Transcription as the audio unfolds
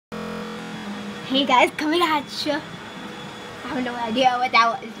Hey guys, coming at you. I have no idea what that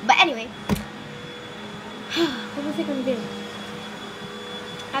was, but anyway. What was I gonna do?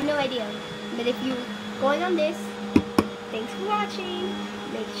 I have no idea. But if you're going on this, thanks for watching.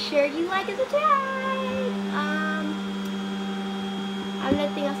 Make sure you like and subscribe. I have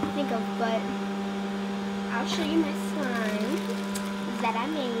nothing else to think of, but I'll show you my slime that I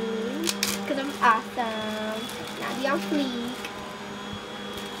made because I'm awesome. Now be on fleek.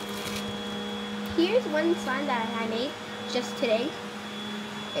 Here's one slime that I made just today.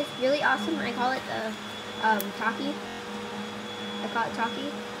 It's really awesome. I call it the Taki. I call it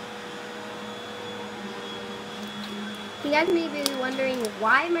Taki. You guys may be wondering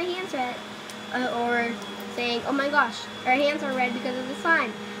why my hands red, or saying, "Oh my gosh, our hands are red because of the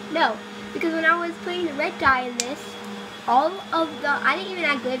slime." No, because when I was putting the red dye in this, all of the I didn't even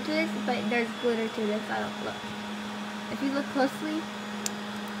add glitter to this, but there's glitter to this. I don't look. If you look closely.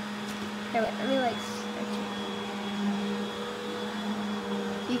 Okay, wait, let me like stretch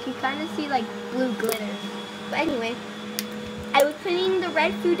it. You can kind of see like blue glitter. But anyway, I was putting the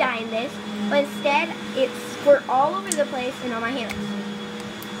red food dye in this, but instead it squirted all over the place and on my hands.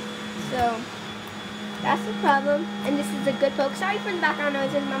 So that's the problem. And this is a good poke. Sorry for the background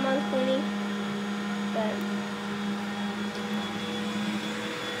noises, my mom's cleaning. But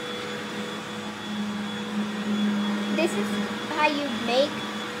this is how you make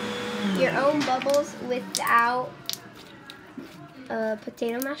your own bubbles without a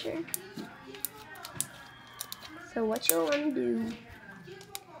potato masher. So what you'll want to do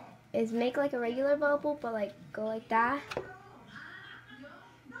is make like a regular bubble, but like go like that.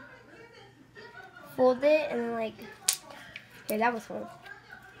 Fold it and then like, here, that was fun.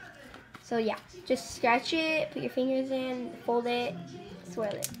 So yeah, just scratch it, put your fingers in, fold it,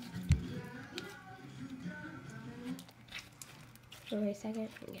 swirl it. Wait a second.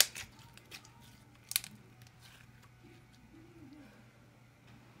 Okay.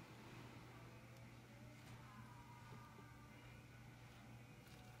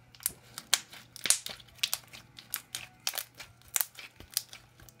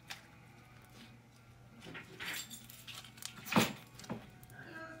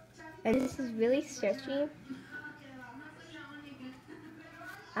 And this is really stretchy.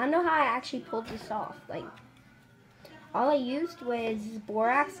 I don't know how I actually pulled this off. Like, all I used was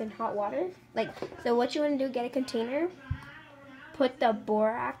borax and hot water. Like, so what you want to do, get a container, put the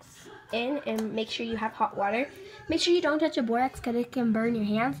borax in, and make sure you have hot water. Make sure you don't touch the borax because it can burn your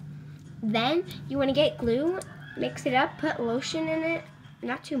hands. Then you want to get glue, mix it up, put lotion in it.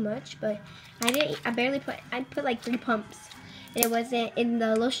 Not too much, but I put like 3 pumps. And it wasn't, and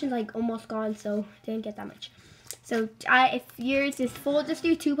the lotion's like almost gone, so didn't get that much. So if yours is full, just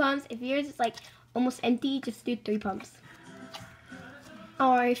do 2 pumps. If yours is like almost empty, just do 3 pumps.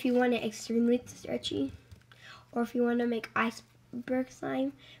 Or if you want it extremely stretchy, or if you want to make iceberg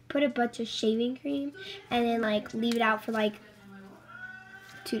slime, put a bunch of shaving cream and then like leave it out for like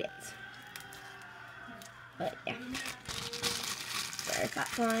 2 days. But yeah, there's that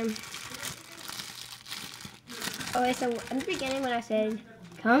slime. Okay, so in the beginning when I said,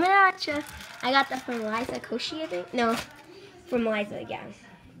 coming at ya, I got that from Liza Koshy, I think. No, from Liza, yeah.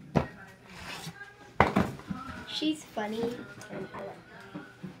 She's funny, and I love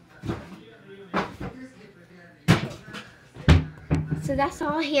her. So that's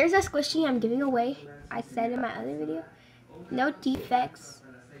all. Here's a squishy I'm giving away. I said in my other video, no defects.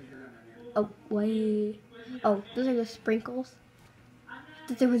 Oh, wait. Oh, those are the sprinkles.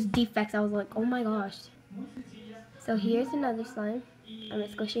 If there was defects, I was like, oh my gosh. So here's another slime. I'm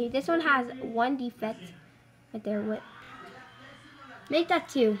squishy. This one has 1 defect right there. What? Make that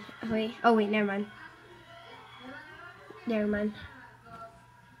 2. Oh wait, never mind. Never mind.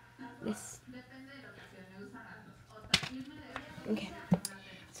 This. Okay.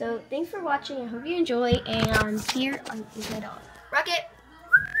 So thanks for watching. I hope you enjoy. And here is my dog, Rocket.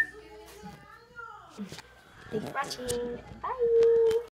 Thanks for watching. Bye.